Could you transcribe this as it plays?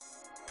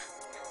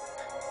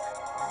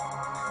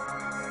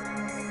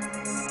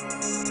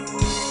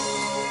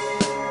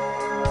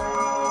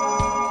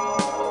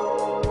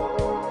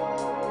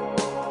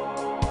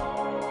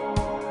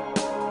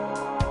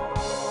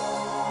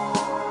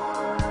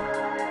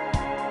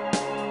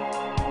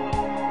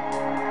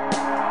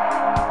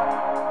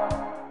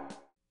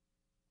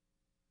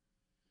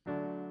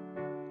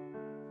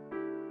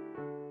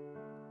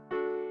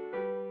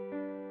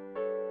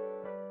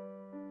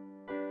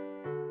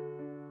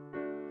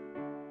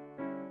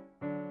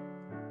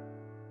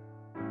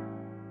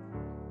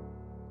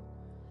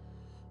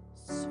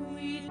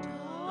Sweet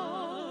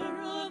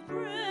hour of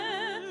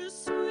prayer,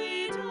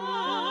 sweet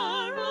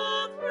hour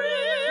of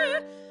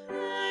prayer,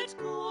 that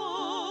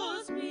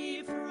calls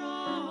me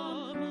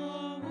from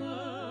a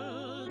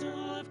world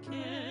of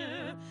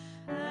care,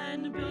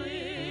 and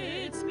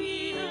bids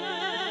me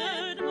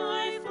at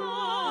my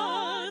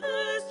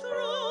Father's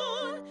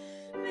throne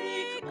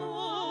make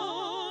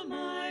all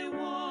my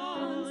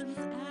wants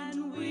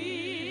and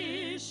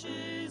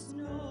wishes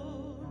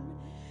known.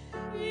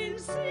 In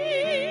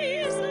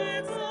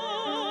seasons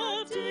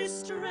of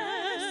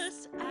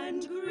distress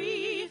and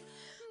grief,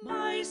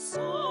 my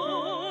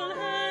soul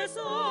has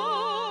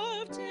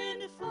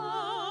often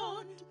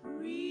found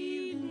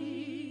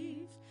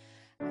relief,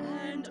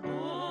 and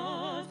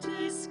oft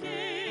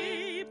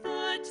escaped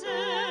the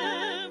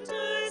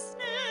tempter's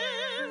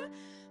snare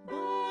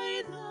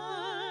by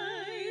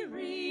thy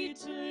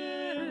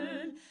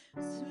return,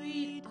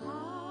 sweet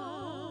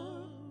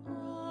hour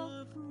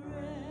of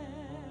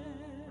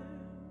prayer.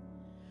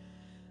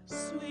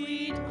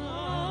 Sweet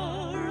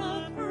hour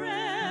of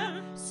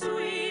prayer,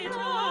 sweet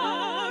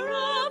hour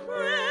of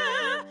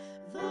prayer,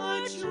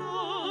 the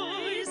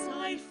joys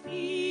I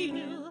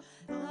feel,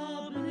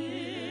 the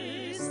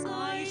bliss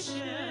I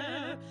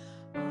share,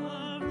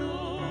 of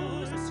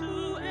those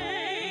who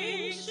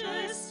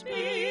anxious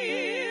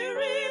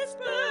spirits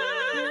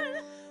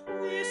burn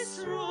with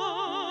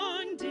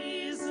strong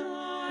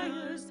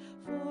desires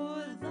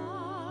for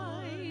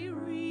thy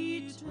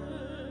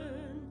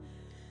return.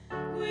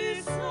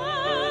 With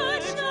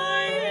such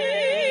I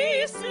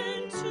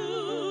hasten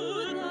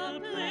to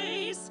the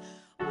place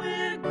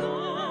where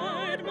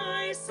God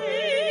my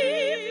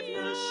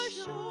Savior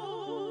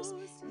shows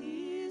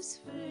his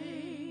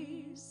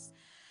face,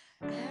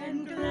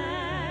 and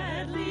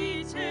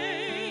gladly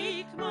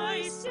take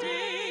my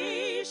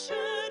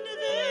station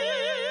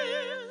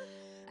there,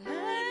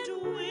 and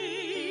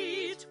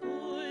wait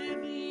for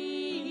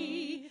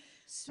thee,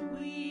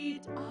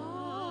 sweet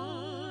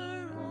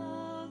hour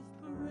of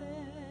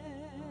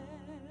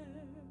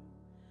prayer.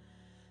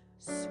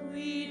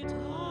 Sweet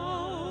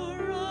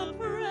hour of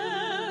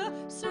prayer,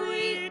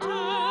 sweet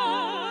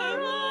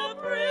hour of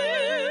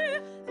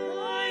prayer,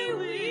 thy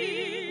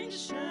wings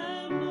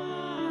shall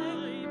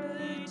my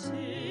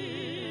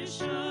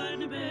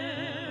petition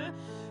bear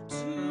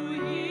to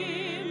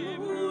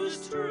him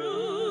whose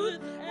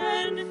truth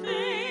and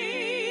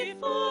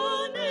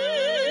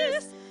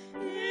faithfulness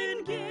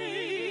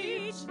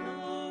engage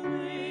the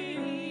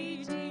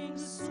waiting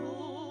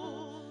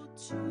soul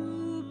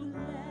to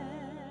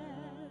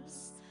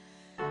bless.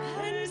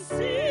 And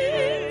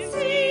since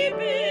he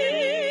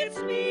bids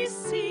me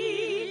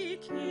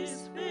seek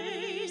his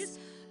face,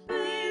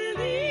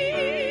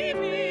 believe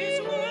his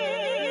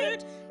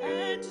word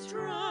and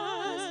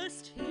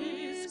trust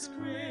his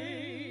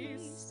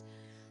grace,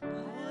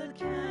 I'll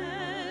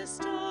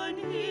cast on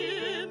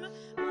him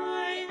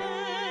my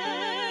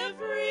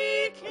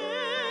every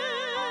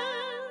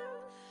care,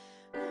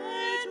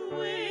 and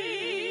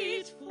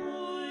wait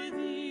for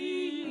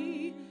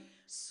thee,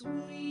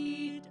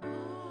 sweet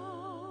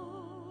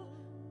hour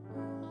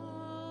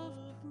of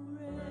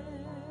prayer.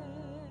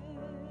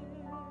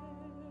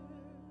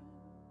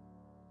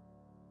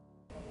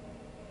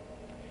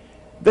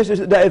 This is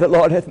the day the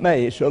Lord hath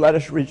made, so let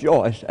us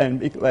rejoice and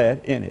be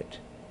glad in it.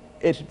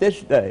 It's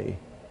this day,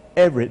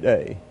 every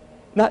day,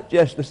 not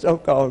just the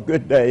so-called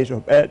good days or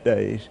bad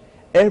days.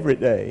 Every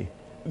day,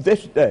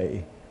 this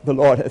day, the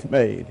Lord hath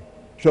made,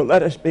 so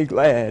let us be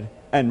glad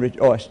and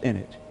rejoice in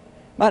it.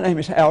 My name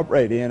is Hal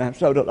Brady, and I'm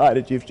so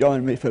delighted you've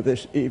joined me for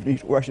this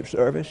evening's worship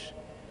service.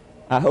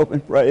 I hope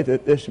and pray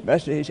that this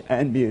message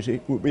and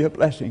music will be a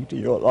blessing to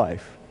your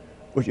life.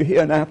 Would you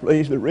hear now,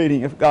 please, the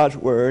reading of God's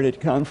Word?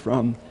 It comes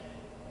from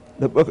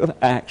the book of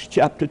Acts,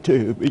 chapter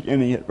 2,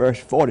 beginning at verse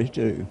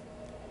 42.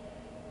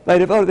 They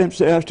devoted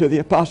themselves to the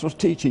apostles'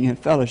 teaching and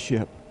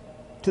fellowship,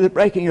 to the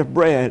breaking of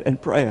bread and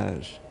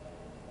prayers.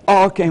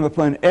 All came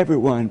upon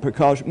everyone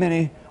because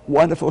many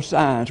wonderful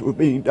signs were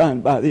being done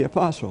by the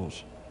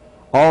apostles.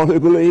 All who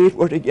believed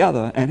were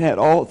together and had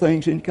all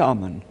things in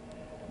common.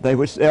 They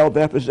would sell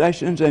their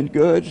possessions and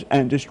goods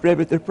and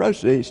distribute the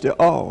proceeds to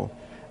all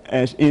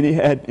as any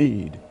had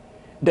need.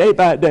 Day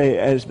by day,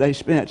 as they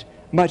spent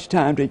much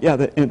time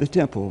together in the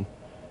temple,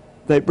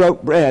 they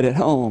broke bread at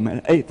home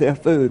and ate their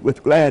food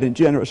with glad and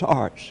generous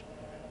hearts,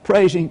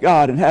 praising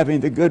God and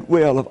having the good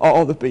will of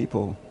all the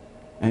people.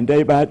 And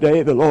day by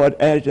day the Lord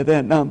added to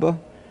their number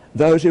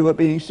those who were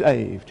being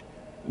saved.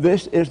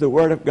 This is the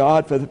word of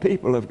God for the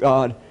people of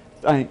God.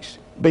 Thanks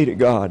be to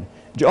God.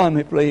 Join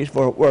me, please,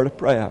 for a word of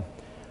prayer.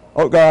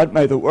 O God,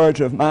 may the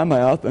words of my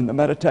mouth and the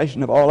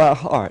meditation of all our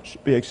hearts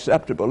be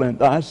acceptable in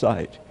thy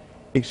sight.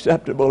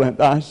 Acceptable in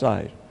thy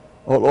sight.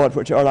 O Lord,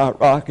 which art our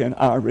rock and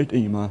our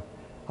Redeemer.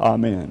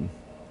 Amen.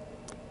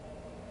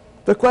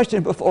 The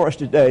question before us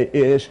today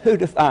is, who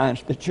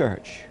defines the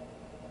church?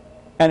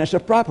 And it's a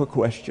proper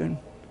question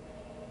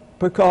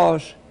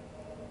because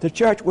the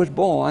church was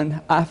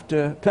born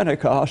after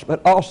Pentecost,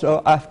 but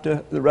also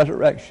after the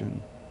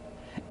resurrection.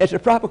 It's a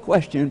proper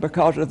question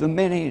because of the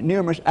many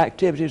numerous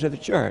activities of the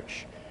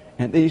church.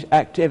 And these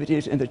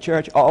activities in the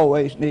church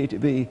always need to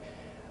be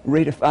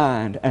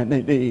redefined, and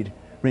they need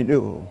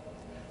renewal.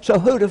 So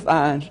who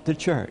defines the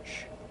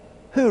church?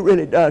 Who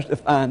really does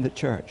define the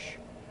church?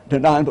 Do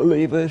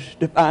non-believers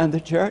define the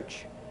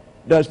church?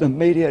 Does the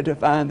media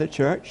define the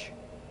church?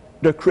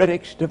 Do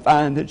critics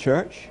define the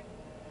church?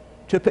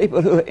 Do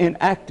people who are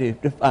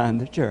inactive define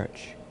the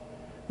church?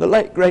 The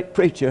late great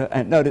preacher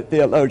and noted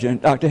theologian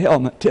Dr.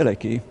 Helmut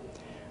Tillich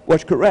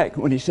was correct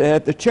when he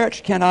said the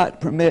church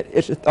cannot permit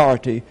its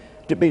authority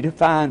to be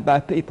defined by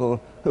people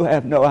who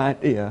have no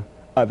idea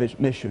of its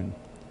mission.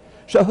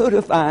 So who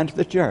defines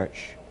the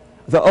church?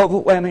 The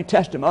overwhelming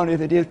testimony of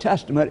the New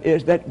Testament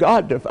is that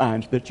God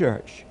defines the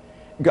church.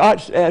 God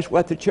says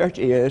what the church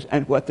is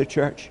and what the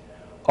church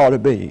ought to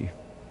be.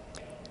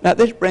 Now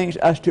this brings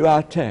us to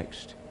our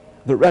text.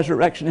 The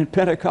resurrection and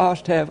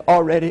Pentecost have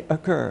already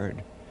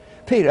occurred.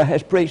 Peter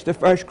has preached the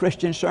first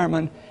Christian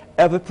sermon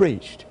ever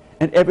preached,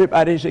 and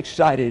everybody's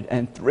excited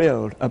and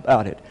thrilled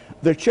about it.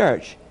 The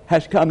church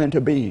has come into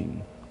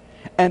being.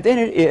 And then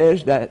it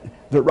is that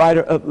the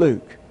writer of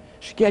Luke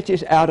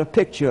sketches out a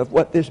picture of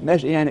what this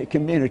Messianic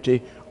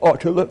community ought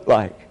to look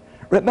like.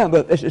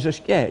 Remember, this is a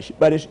sketch,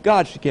 but it's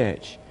God's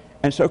sketch.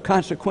 And so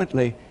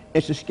consequently,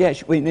 it's a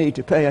sketch we need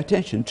to pay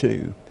attention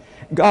to.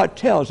 God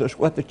tells us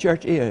what the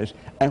church is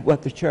and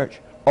what the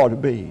church ought to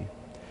be.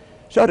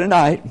 So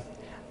tonight,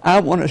 I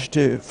want us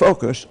to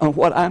focus on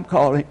what I'm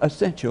calling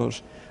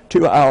essentials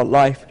to our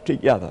life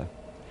together.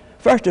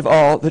 First of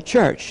all, the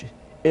church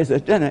is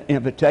a dinner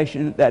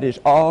invitation that is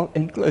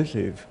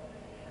all-inclusive.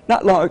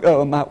 Not long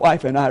ago, my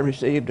wife and I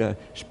received a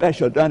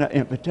special dinner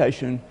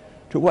invitation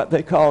to what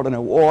they called an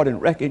award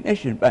and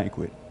recognition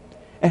banquet.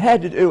 It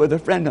had to do with a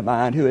friend of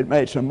mine who had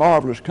made some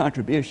marvelous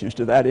contributions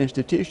to that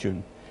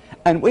institution.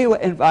 And we were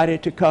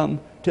invited to come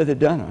to the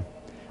dinner.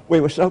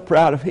 We were so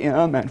proud of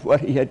him and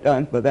what he had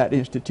done for that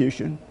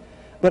institution.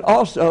 But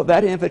also,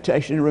 that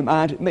invitation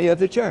reminded me of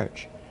the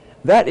church.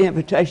 That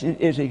invitation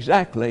is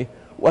exactly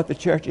what the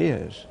church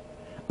is.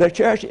 The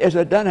church is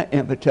a dinner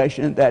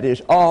invitation that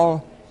is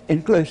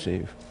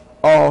all-inclusive.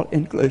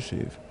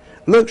 All-inclusive.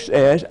 Luke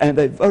says, and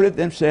they devoted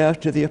themselves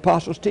to the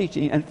apostles'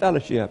 teaching and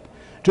fellowship,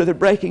 to the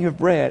breaking of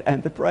bread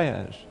and the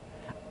prayers.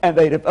 And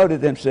they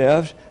devoted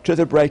themselves to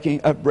the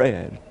breaking of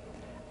bread.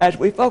 As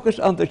we focus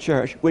on the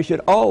church, we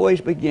should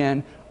always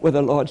begin with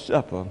the Lord's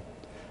Supper.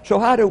 So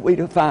how do we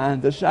define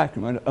the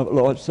sacrament of the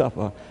Lord's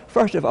Supper?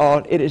 First of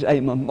all, it is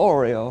a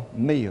memorial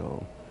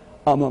meal.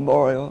 A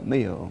memorial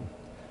meal.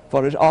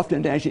 For as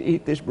often as you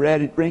eat this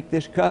bread and drink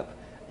this cup,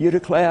 you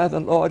declare the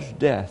Lord's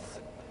death.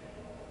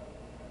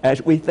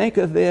 As we think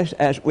of this,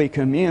 as we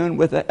commune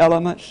with the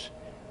elements,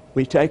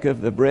 we take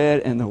of the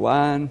bread and the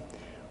wine,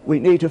 we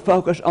need to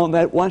focus on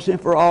that once and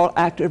for all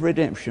act of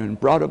redemption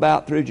brought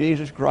about through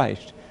Jesus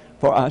Christ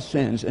for our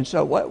sins. And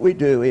so what we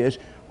do is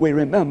we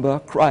remember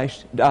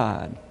Christ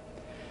died.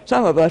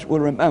 Some of us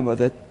will remember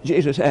that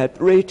Jesus had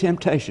 3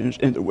 temptations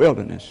in the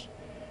wilderness.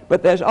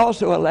 But there's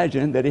also a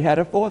legend that he had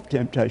a 4th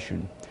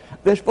temptation.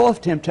 This 4th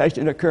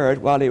temptation occurred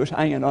while he was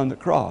hanging on the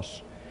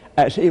cross.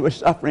 As he was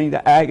suffering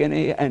the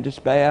agony and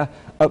despair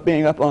of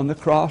being up on the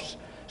cross,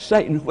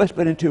 Satan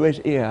whispered into his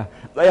ear,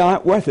 "They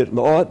aren't worth it,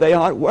 Lord, they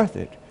aren't worth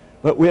it."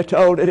 But we're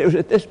told that it was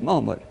at this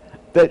moment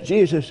that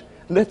Jesus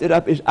lifted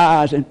up his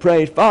eyes and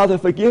prayed, "Father,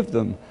 forgive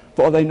them,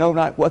 for they know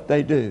not what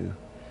they do."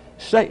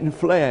 Satan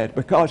fled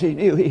because he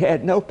knew he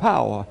had no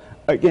power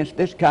against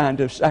this kind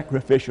of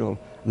sacrificial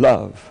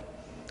love.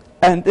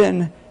 And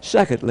then,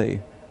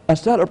 secondly, a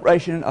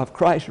celebration of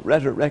Christ's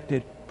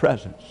resurrected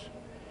presence.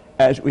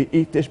 As we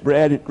eat this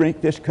bread and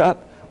drink this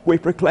cup, we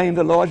proclaim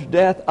the Lord's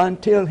death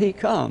until he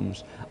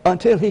comes.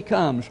 Until he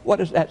comes. What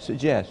does that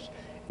suggest?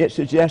 It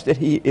suggests that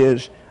he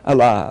is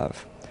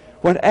alive.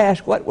 When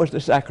asked what was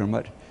the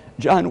sacrament,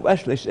 John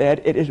Wesley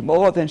said, it is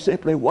more than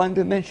simply one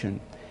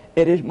dimension.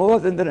 It is more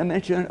than the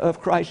dimension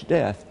of Christ's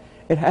death.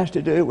 It has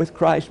to do with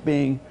Christ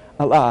being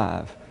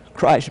alive.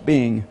 Christ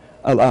being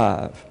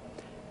alive.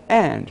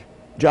 And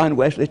John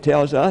Wesley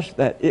tells us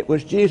that it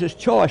was Jesus'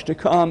 choice to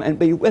come and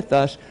be with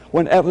us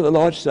whenever the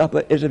Lord's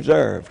Supper is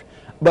observed.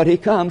 But he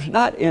comes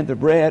not in the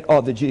bread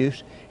or the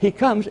juice. He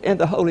comes in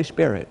the Holy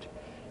Spirit.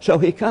 So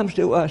he comes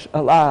to us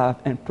alive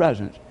and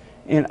present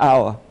in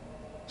our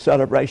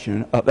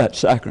celebration of that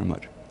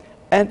sacrament.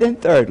 And then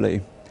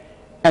thirdly,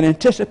 an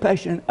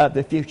anticipation of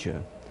the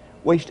future.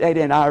 We state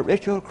in our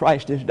ritual,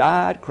 Christ has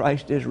died,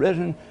 Christ is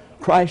risen,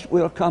 Christ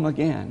will come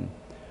again.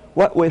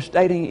 What we're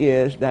stating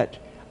is that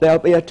there'll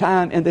be a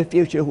time in the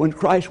future when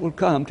Christ will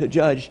come to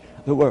judge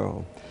the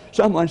world.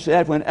 Someone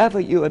said, whenever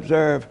you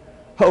observe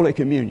Holy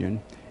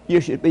Communion, you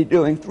should be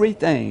doing 3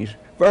 things.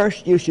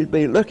 First, you should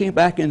be looking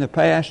back in the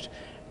past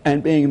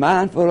and being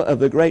mindful of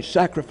the great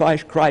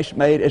sacrifice Christ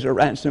made as a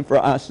ransom for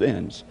our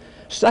sins.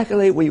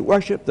 Secondly, we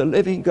worship the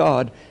living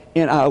God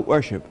in our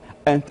worship.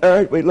 And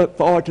third, we look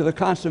forward to the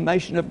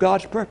consummation of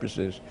God's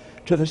purposes,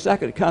 to the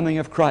second coming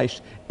of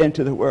Christ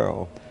into the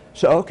world.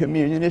 So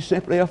communion is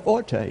simply a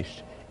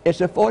foretaste.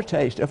 It's a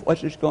foretaste of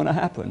what's going to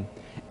happen.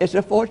 It's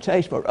a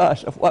foretaste for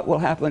us of what will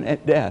happen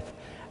at death.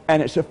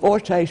 And it's a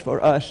foretaste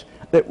for us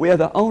that we're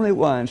the only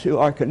ones who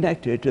are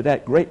connected to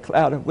that great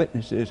cloud of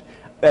witnesses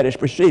that has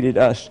preceded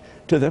us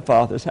to the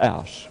Father's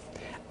house.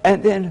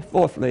 And then,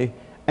 fourthly,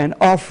 an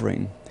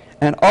offering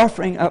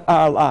of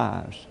our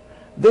lives.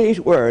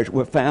 These words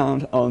were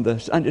found on the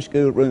Sunday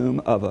school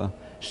room of a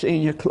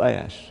senior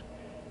class.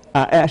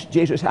 I asked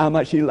Jesus how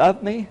much he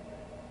loved me,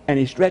 and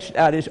he stretched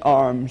out his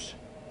arms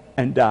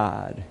and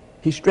died.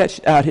 He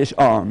stretched out his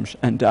arms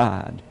and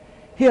died.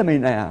 Hear me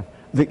now.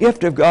 The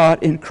gift of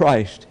God in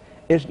Christ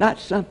is not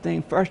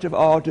something, first of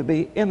all, to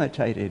be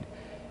imitated.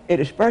 It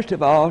is, first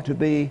of all, to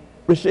be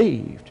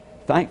received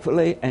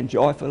thankfully and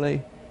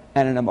joyfully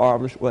and in a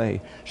marvelous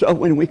way. So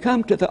when we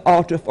come to the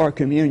altar for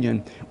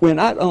communion, we're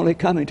not only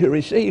coming to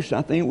receive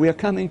something, we're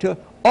coming to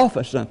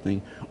offer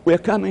something. We're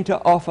coming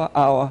to offer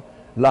our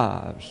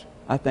lives.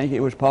 I think it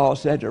was Paul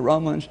said to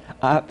Romans,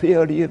 I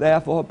appeal to you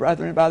therefore,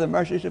 brethren, by the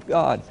mercies of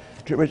God,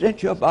 to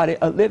present your body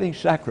a living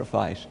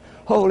sacrifice,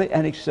 holy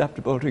and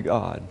acceptable to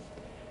God.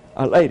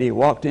 A lady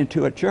walked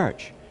into a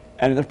church,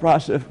 and in the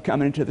process of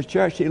coming into the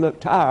church, she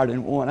looked tired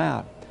and worn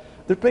out.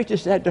 The preacher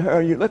said to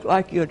her, you look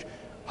like you're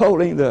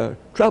holding the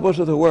troubles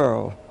of the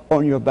world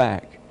on your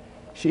back.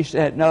 She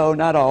said, no,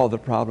 not all the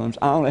problems.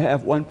 I only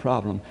have one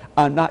problem.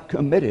 I'm not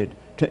committed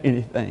to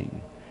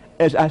anything.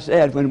 As I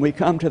said, when we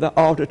come to the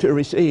altar to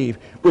receive,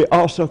 we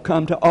also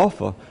come to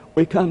offer.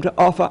 We come to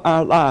offer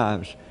our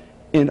lives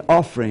in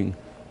offering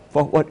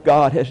for what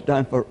God has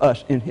done for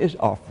us in his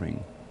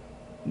offering.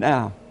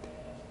 Now,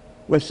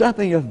 with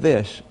something of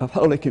this, of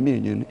Holy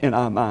Communion in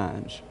our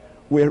minds,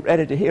 we're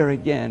ready to hear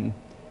again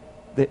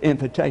the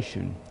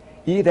invitation.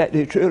 Ye that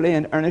do truly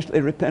and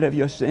earnestly repent of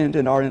your sins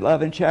and are in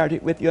love and charity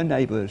with your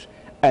neighbors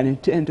and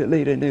intend to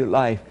lead a new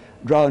life,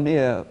 draw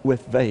near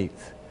with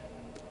faith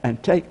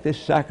and take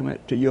this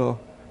sacrament to your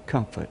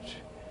comfort.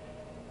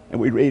 And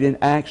we read in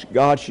Acts,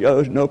 God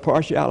shows no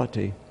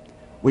partiality.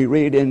 We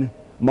read in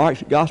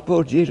Mark's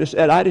Gospel, Jesus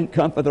said, I didn't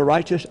come for the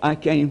righteous, I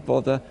came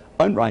for the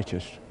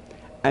unrighteous.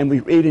 And we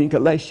read in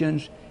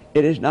Galatians,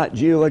 it is not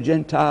Jew or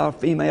Gentile,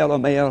 female or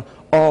male,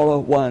 all are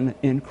one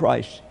in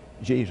Christ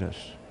Jesus.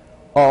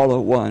 All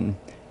are one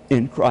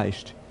in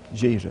Christ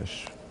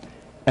Jesus.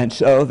 And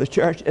so the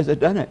church is a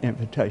donor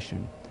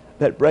invitation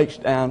that breaks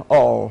down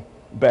all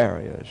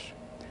barriers.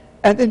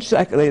 And then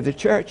secondly, the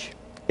church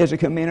is a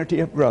community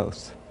of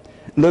growth.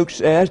 Luke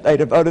says they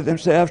devoted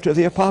themselves to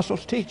the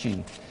apostles'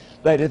 teaching.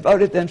 They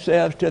devoted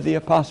themselves to the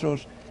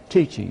apostles'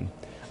 teaching.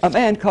 A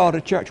man called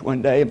a church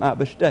one day by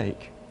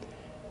mistake.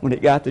 When he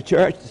got to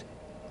church,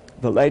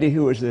 the lady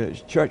who was the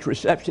church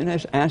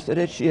receptionist answered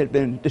it. She had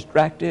been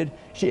distracted.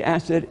 She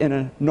answered in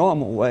a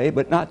normal way,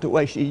 but not the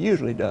way she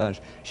usually does.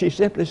 She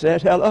simply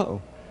says,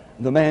 hello.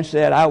 The man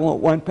said, I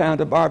want 1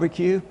 pound of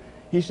barbecue.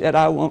 He said,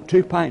 I want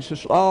 2 pints of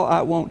slaw.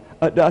 I want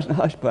a dozen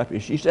hush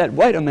puppies. She said,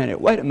 wait a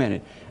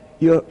minute.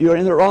 You're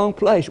in the wrong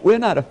place. We're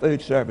not a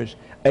food service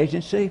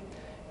agency.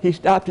 He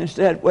stopped and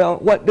said, well,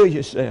 what do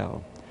you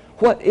sell?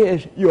 What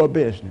is your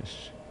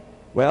business?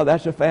 Well,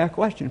 that's a fair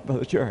question for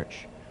the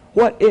church.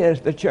 What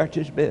is the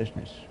church's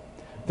business?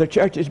 The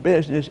church's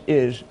business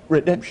is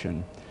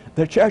redemption.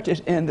 The church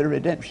is in the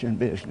redemption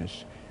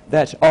business.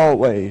 That's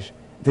always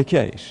the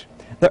case.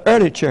 The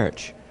early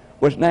church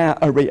was now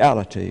a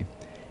reality.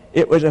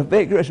 It was a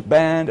vigorous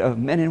band of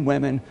men and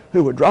women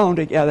who were drawn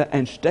together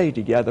and stayed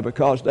together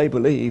because they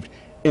believed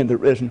in the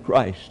risen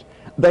Christ.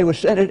 They were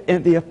centered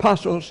in the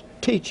apostles'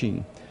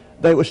 teaching.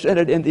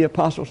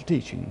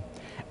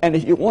 And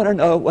if you want to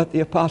know what the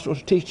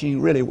apostles'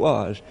 teaching really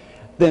was,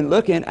 then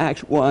look in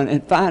Acts 1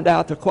 and find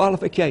out the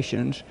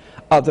qualifications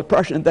of the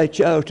person they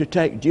chose to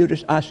take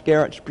Judas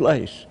Iscariot's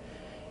place.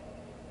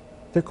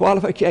 The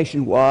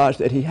qualification was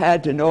that he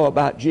had to know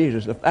about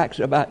Jesus, the facts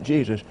about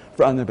Jesus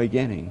from the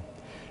beginning.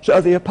 So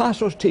the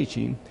apostles'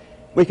 teaching,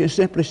 we can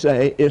simply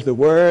say, is the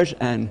words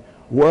and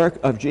work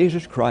of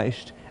Jesus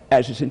Christ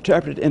as it's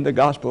interpreted in the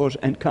Gospels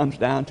and comes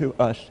down to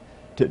us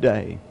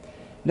today.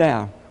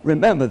 Now,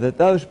 remember that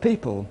those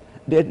people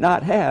did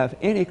not have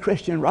any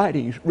Christian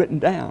writings written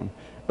down,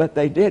 but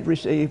they did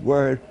receive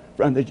word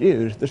from the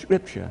Jews, the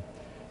Scripture.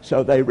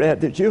 So they read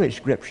the Jewish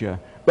Scripture,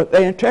 but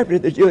they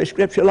interpreted the Jewish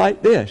Scripture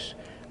like this.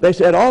 They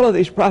said all of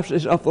these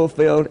prophecies are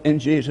fulfilled in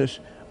Jesus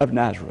of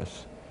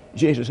Nazareth.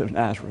 Jesus of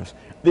Nazareth.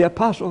 The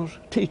apostles'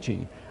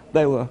 teaching.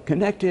 They were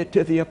connected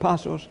to the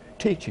apostles'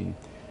 teaching.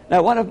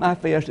 Now, one of my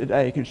fears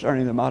today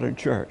concerning the modern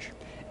church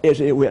is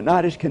that we're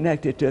not as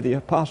connected to the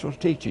apostles'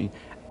 teaching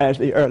as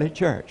the early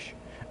church.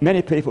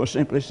 Many people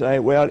simply say,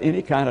 well,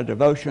 any kind of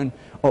devotion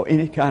or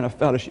any kind of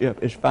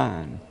fellowship is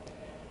fine.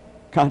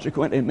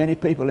 Consequently, many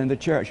people in the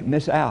church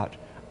miss out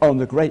on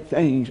the great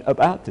things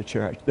about the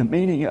church, the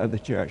meaning of the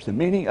church, the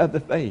meaning of the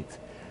faith,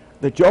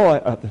 the joy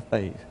of the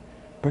faith,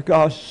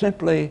 because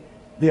simply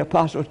the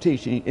apostles'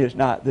 teaching is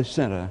not the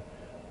center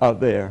of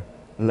their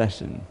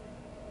lesson.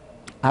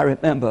 I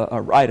remember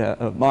a writer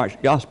of Mark's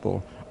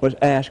Gospel was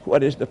asked,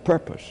 what is the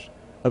purpose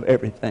of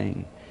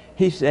everything?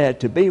 He said,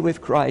 to be with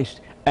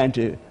Christ and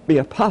to be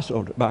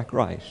apostled by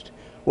Christ.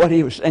 What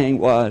he was saying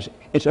was,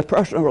 it's a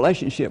personal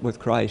relationship with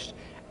Christ,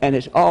 and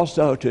it's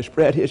also to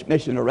spread his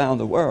mission around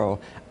the world.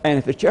 And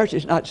if the church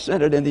is not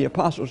centered in the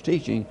apostles'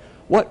 teaching,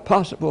 what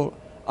possible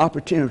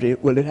opportunity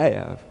will it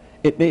have?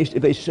 It needs to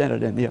be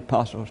centered in the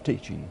apostles'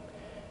 teaching.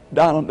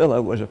 Donald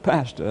Miller was a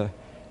pastor,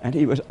 and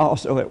he was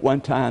also at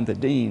one time the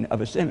dean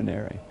of a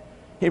seminary.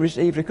 He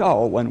received a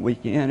call one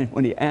weekend, and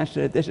when he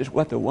answered, this is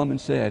what the woman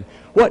said: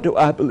 "What do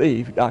I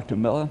believe, Dr.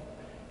 Miller?"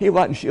 He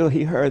wasn't sure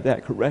he heard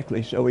that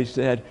correctly, so he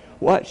said,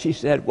 "What?" She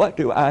said, "What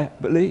do I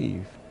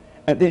believe?"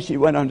 And then she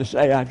went on to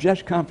say, "I've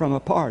just come from a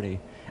party,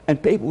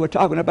 and people were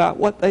talking about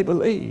what they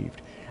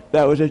believed.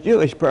 There was a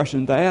Jewish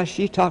person there.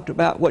 She talked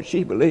about what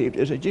she believed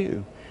as a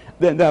Jew.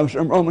 Then there were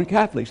some Roman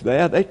Catholics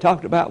there. They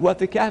talked about what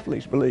the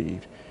Catholics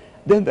believed.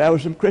 Then there were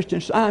some Christian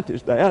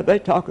Scientists there. They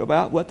talked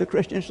about what the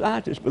Christian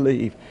Scientists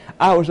believed.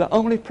 I was the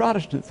only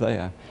Protestant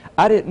there.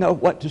 I didn't know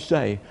what to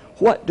say.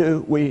 What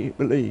do we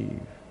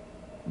believe?"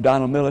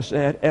 Donald Miller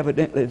said,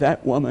 evidently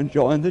that woman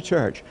joined the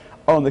church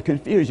on the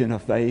confusion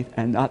of faith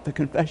and not the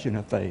confession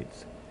of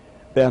faith.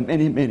 There are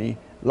many, many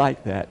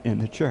like that in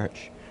the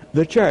church.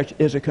 The church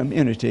is a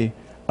community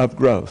of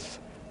growth,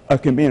 a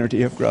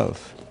community of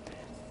growth.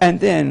 And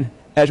then,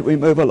 as we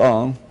move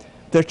along,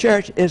 the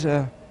church is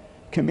a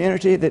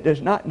community that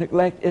does not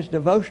neglect its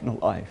devotional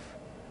life.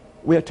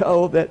 We're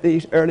told that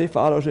these early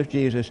followers of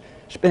Jesus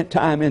spent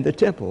time in the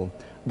temple.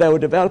 They were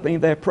developing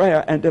their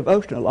prayer and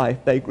devotional life.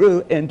 They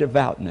grew in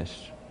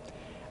devoutness.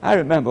 I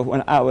remember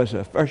when I was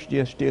a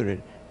first-year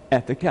student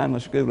at the Candler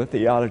School of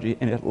Theology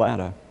in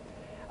Atlanta.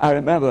 I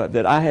remember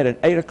that I had an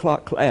 8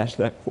 o'clock class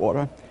that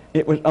quarter.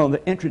 It was on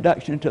the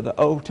introduction to the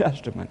Old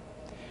Testament.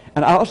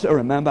 And I also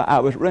remember I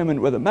was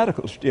rooming with a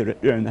medical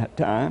student during that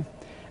time.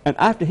 And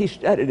after he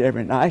studied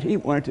every night, he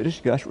wanted to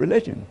discuss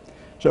religion.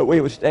 So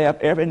we would stay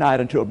up every night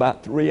until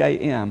about 3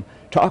 a.m.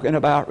 talking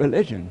about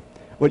religion.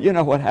 Well, you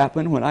know what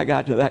happened when I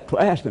got to that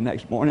class the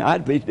next morning?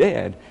 I'd be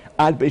dead.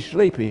 I'd be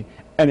sleepy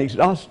and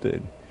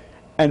exhausted.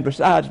 And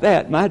besides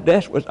that, my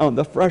desk was on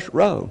the first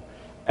row.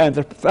 And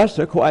the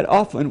professor quite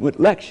often would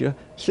lecture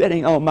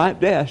sitting on my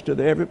desk to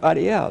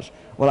everybody else.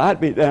 Well,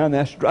 I'd be down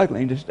there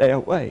struggling to stay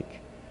awake.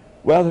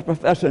 Well, the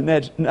professor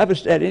never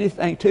said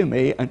anything to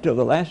me until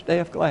the last day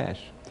of class.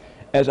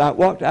 As I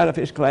walked out of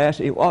his class,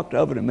 he walked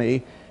over to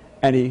me,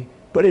 and he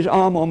put his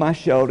arm on my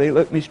shoulder. He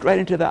looked me straight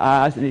into the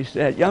eyes, and he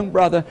said, "Young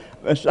brother,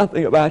 there's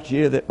something about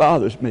you that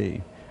bothers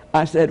me."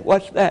 I said,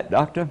 "What's that,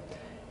 doctor?"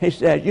 He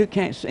said, "You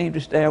can't seem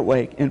to stay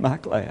awake in my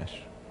class."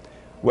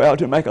 Well,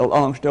 to make a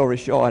long story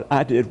short,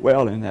 I did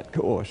well in that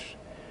course.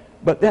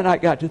 But then I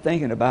got to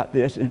thinking about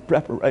this in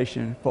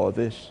preparation for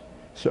this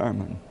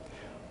sermon.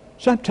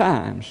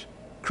 Sometimes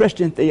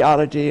Christian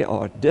theology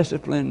or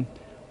discipline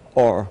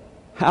or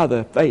how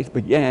the faith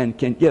began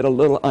can get a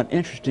little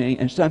uninteresting,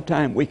 and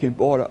sometimes we can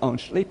border on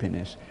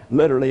sleepiness,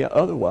 literally or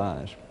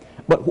otherwise.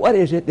 But what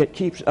is it that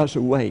keeps us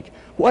awake?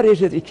 What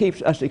is it that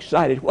keeps us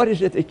excited? What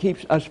is it that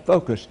keeps us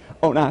focused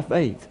on our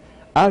faith?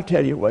 I'll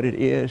tell you what it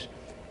is.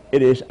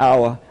 It is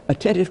our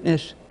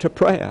attentiveness to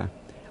prayer.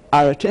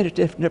 Our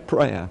attentiveness to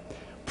prayer.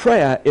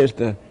 Prayer is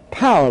the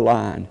power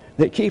line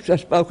that keeps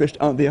us focused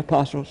on the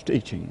apostles'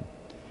 teaching.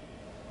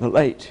 The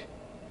late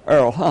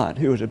Earl Hunt,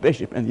 who was a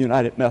bishop in the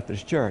United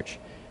Methodist Church,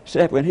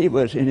 said when he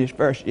was in his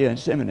first year in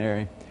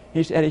seminary,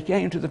 he said he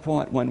came to the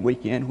point one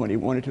weekend when he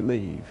wanted to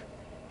leave.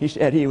 He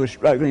said he was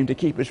struggling to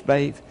keep his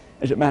faith.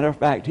 As a matter of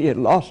fact, he had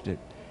lost it.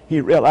 He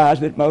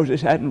realized that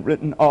Moses hadn't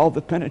written all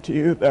the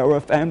Pentateuch. There were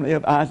a family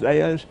of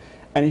Isaiahs,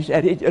 and he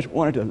said he just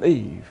wanted to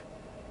leave.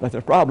 But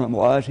the problem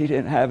was he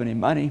didn't have any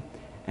money,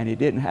 and he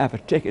didn't have a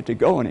ticket to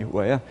go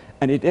anywhere,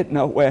 and he didn't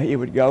know where he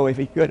would go if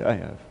he could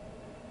have.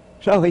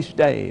 So he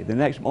stayed. The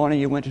next morning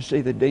he went to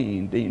see the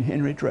dean, Dean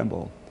Henry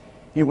Trimble.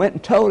 He went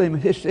and told him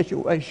his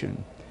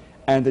situation,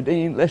 and the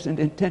dean listened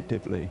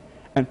attentively.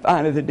 And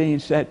finally the dean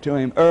said to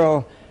him,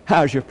 "Earl,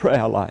 how's your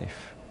prayer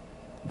life?"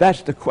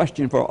 That's the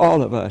question for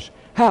all of us.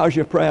 How's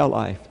your prayer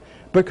life?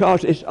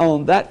 Because it's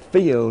on that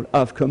field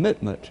of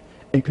commitment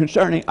and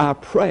concerning our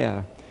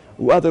prayer,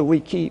 whether we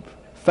keep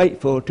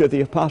faithful to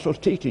the apostles'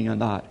 teaching or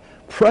not.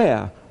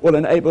 Prayer will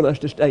enable us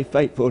to stay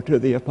faithful to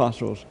the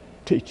apostles'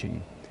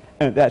 teaching.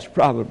 And that's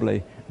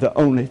probably the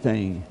only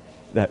thing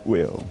that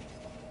will.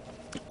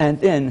 And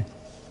then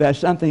there's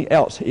something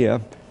else here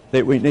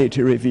that we need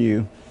to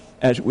review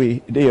as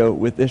we deal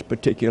with this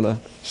particular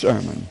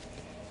sermon.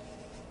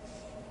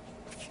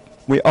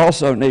 We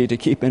also need to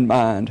keep in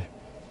mind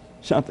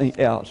something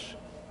else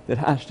that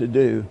has to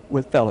do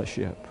with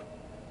fellowship.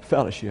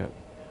 Fellowship.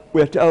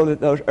 We're told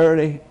that those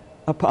early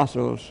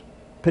apostles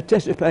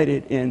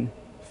participated in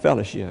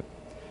fellowship.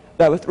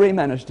 There were 3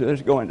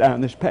 ministers going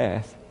down this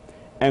path,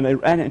 and they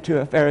ran into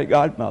a fairy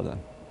godmother.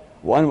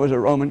 One was a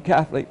Roman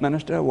Catholic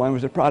minister, one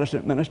was a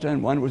Protestant minister,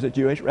 and one was a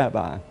Jewish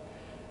rabbi.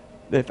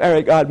 The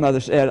fairy godmother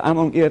said, "I'm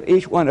going to give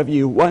each one of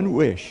you one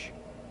wish.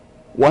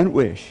 One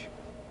wish."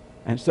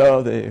 And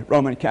so the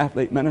Roman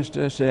Catholic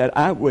minister said,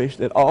 "I wish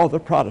that all the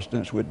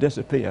Protestants would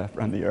disappear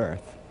from the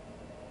earth."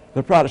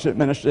 The Protestant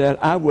minister said,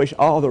 "I wish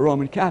all the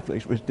Roman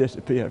Catholics would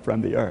disappear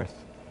from the earth."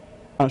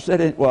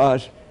 Said it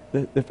was,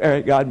 the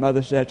fairy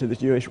godmother said to the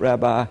Jewish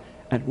rabbi,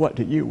 "And what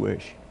do you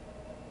wish?"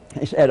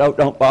 He said, "Oh,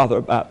 don't bother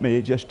about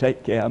me, just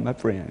take care of my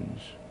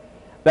friends."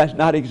 That's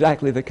not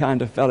exactly the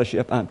kind of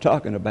fellowship I'm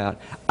talking about.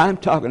 I'm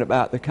talking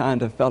about the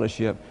kind of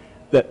fellowship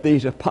that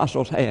these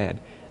apostles had.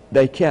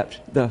 They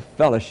kept the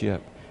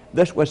fellowship.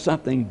 This was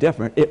something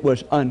different. It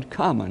was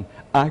uncommon,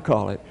 I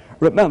call it.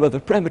 Remember, the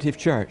primitive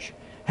church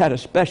had a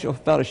special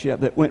fellowship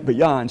that went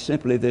beyond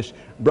simply this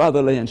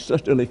brotherly and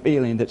sisterly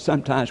feeling that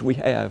sometimes we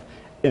have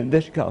in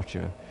this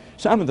culture.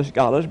 Some of the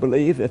scholars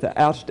believe that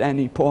the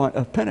outstanding point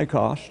of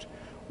Pentecost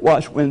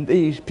was when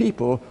these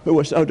people who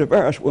were so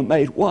diverse were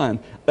made one.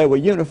 They were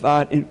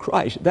unified in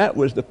Christ. That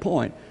was the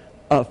point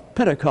of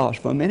Pentecost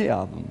for many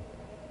of them.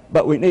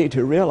 But we need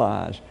to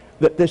realize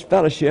that this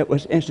fellowship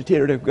was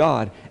instituted of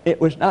God.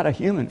 It was not a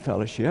human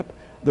fellowship.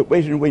 The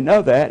reason we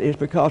know that is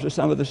because of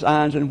some of the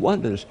signs and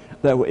wonders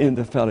that were in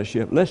the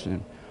fellowship.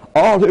 Listen,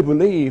 all who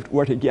believed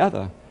were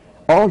together.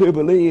 All who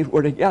believed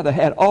were together,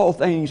 had all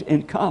things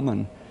in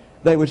common.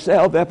 They would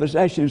sell their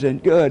possessions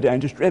and goods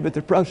and distribute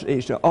the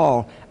proceeds to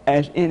all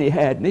as any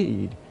had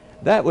need.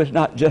 That was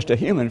not just a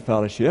human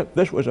fellowship.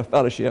 This was a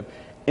fellowship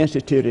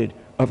instituted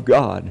of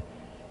God.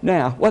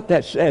 Now, what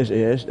that says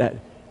is that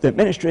the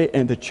ministry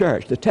and the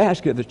church, the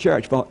task of the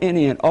church for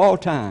any and all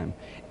time,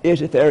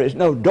 is that there is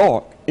no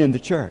dork in the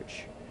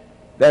church.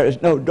 There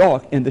is no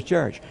dork in the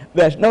church.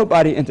 There's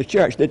nobody in the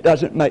church that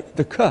doesn't make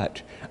the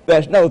cut.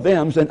 There's no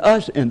thems and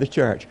us in the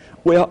church.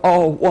 We are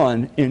all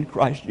one in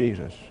Christ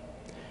Jesus.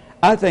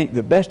 I think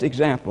the best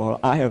example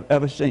I have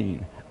ever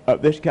seen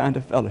of this kind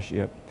of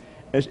fellowship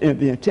is in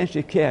the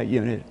intensive care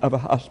unit of a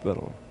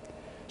hospital.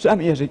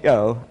 Some years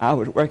ago, I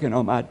was working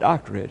on my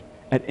doctorate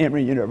at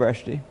Emory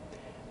University,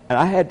 and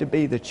I had to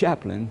be the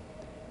chaplain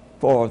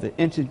for the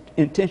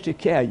intensive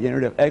care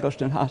unit of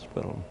Eggleston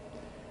Hospital.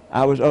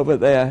 I was over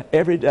there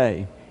every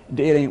day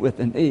dealing with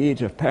the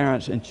needs of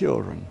parents and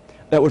children.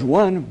 There was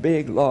one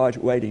big, large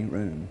waiting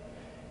room.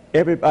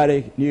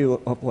 Everybody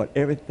knew of what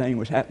everything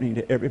was happening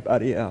to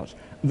everybody else.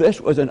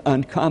 This was an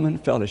uncommon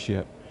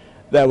fellowship.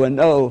 There were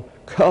no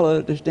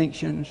color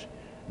distinctions.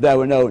 There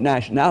were no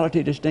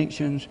nationality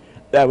distinctions.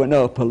 There were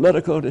no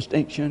political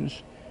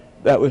distinctions.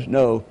 There was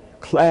no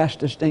class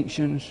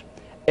distinctions.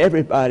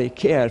 Everybody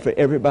cared for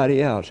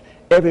everybody else.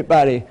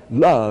 Everybody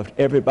loved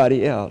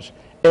everybody else.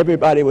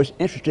 Everybody was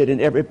interested in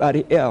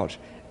everybody else.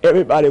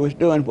 Everybody was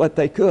doing what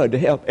they could to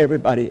help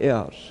everybody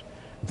else.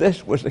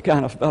 This was the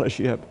kind of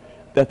fellowship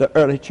that the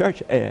early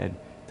church had,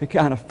 the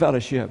kind of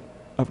fellowship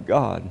of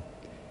God.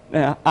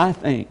 Now, I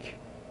think,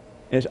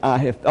 as I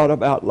have thought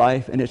about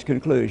life and its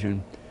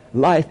conclusion,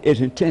 life is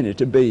intended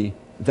to be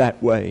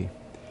that way.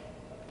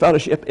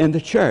 Fellowship in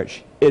the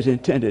church is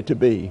intended to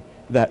be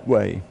that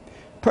way.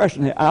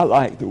 Personally, I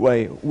like the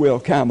way Will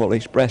Campbell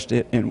expressed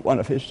it in one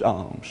of his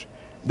songs.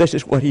 This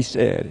is what he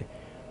said: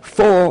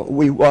 "'Fore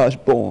we was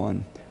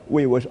born,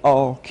 we was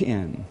all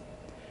kin.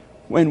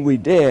 When we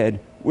dead,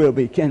 we'll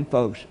be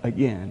kinfolks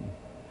again."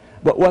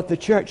 But what the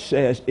church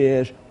says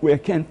is we're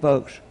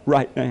kinfolks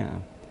right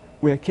now.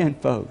 We're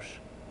kinfolks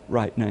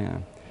right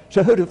now.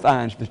 So who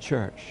defines the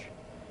church?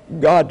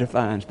 God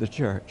defines the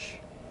church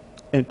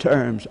in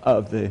terms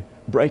of the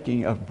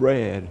breaking of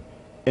bread,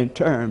 in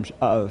terms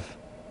of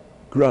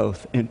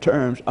growth, in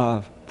terms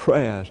of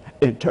prayers,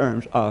 in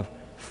terms of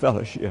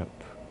fellowship.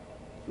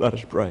 Let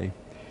us pray.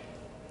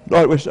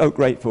 Lord, we're so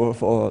grateful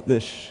for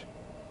this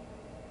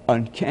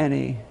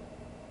uncanny,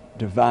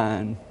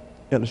 divine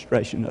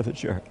illustration of the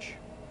church.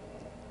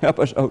 Help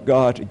us, oh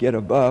God, to get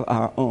above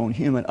our own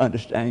human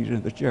understandings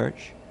of the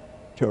church,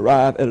 to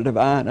arrive at a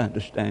divine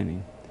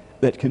understanding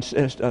that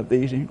consists of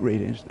these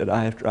ingredients that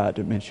I have tried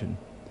to mention.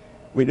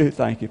 We do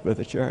thank you for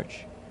the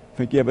church.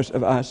 Forgive us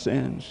of our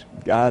sins.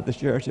 Guide the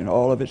church in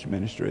all of its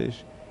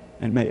ministries.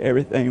 And may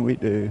everything we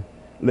do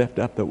lift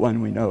up the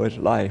one we know as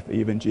life,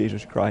 even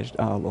Jesus Christ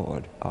our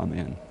Lord.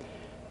 Amen.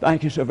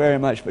 Thank you so very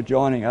much for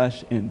joining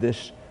us in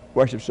this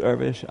worship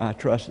service. I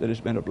trust that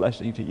it's been a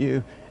blessing to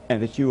you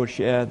and that you will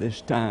share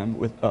this time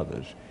with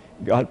others.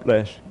 God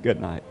bless. Good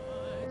night.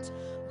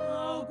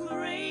 How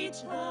great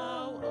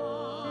thou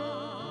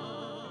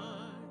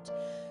art,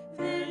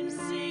 then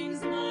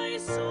sings my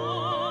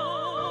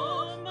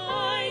soul,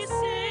 my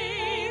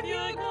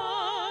Savior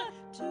God,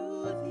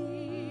 to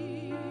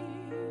thee.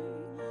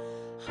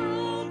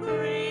 How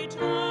great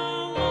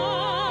thou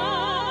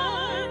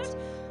art,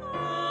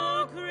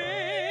 how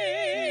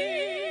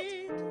great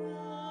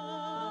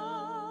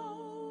thou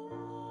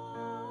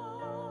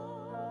art.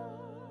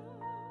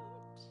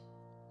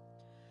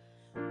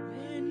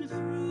 When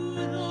through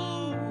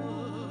the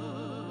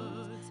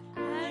woods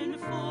and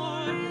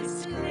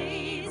forest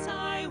glades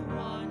I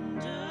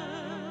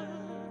wander,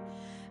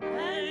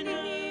 and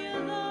hear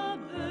the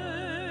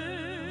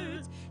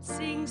birds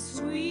sing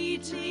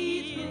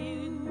sweetly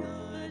in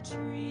the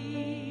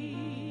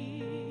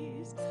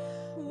trees,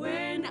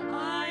 when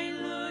I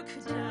look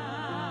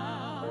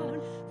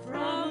down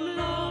from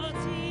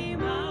lofty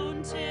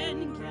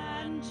mountain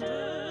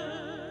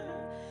grandeur,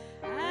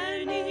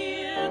 and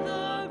hear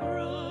the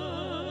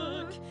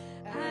brook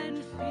and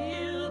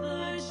feel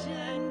the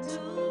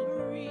gentle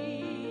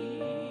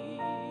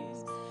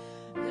breeze,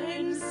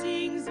 then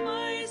sings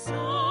my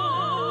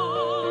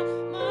soul,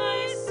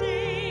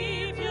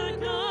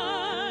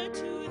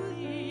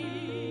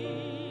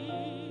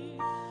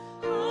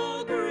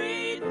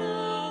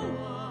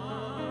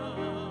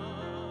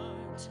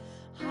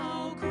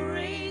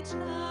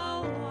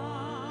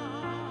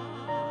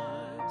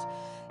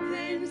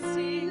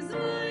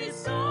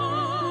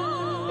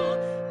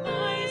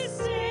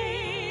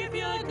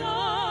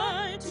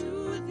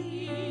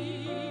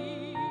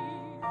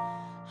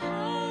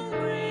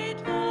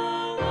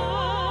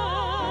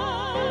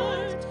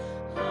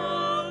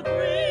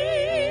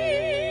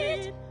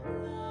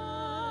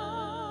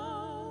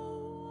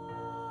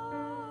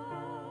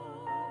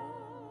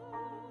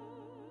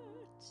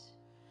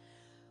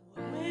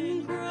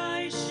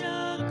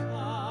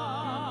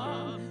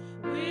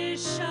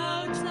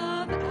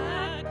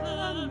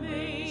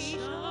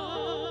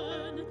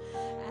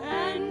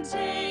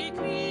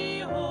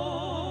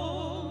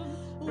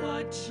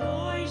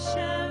 Joy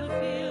shall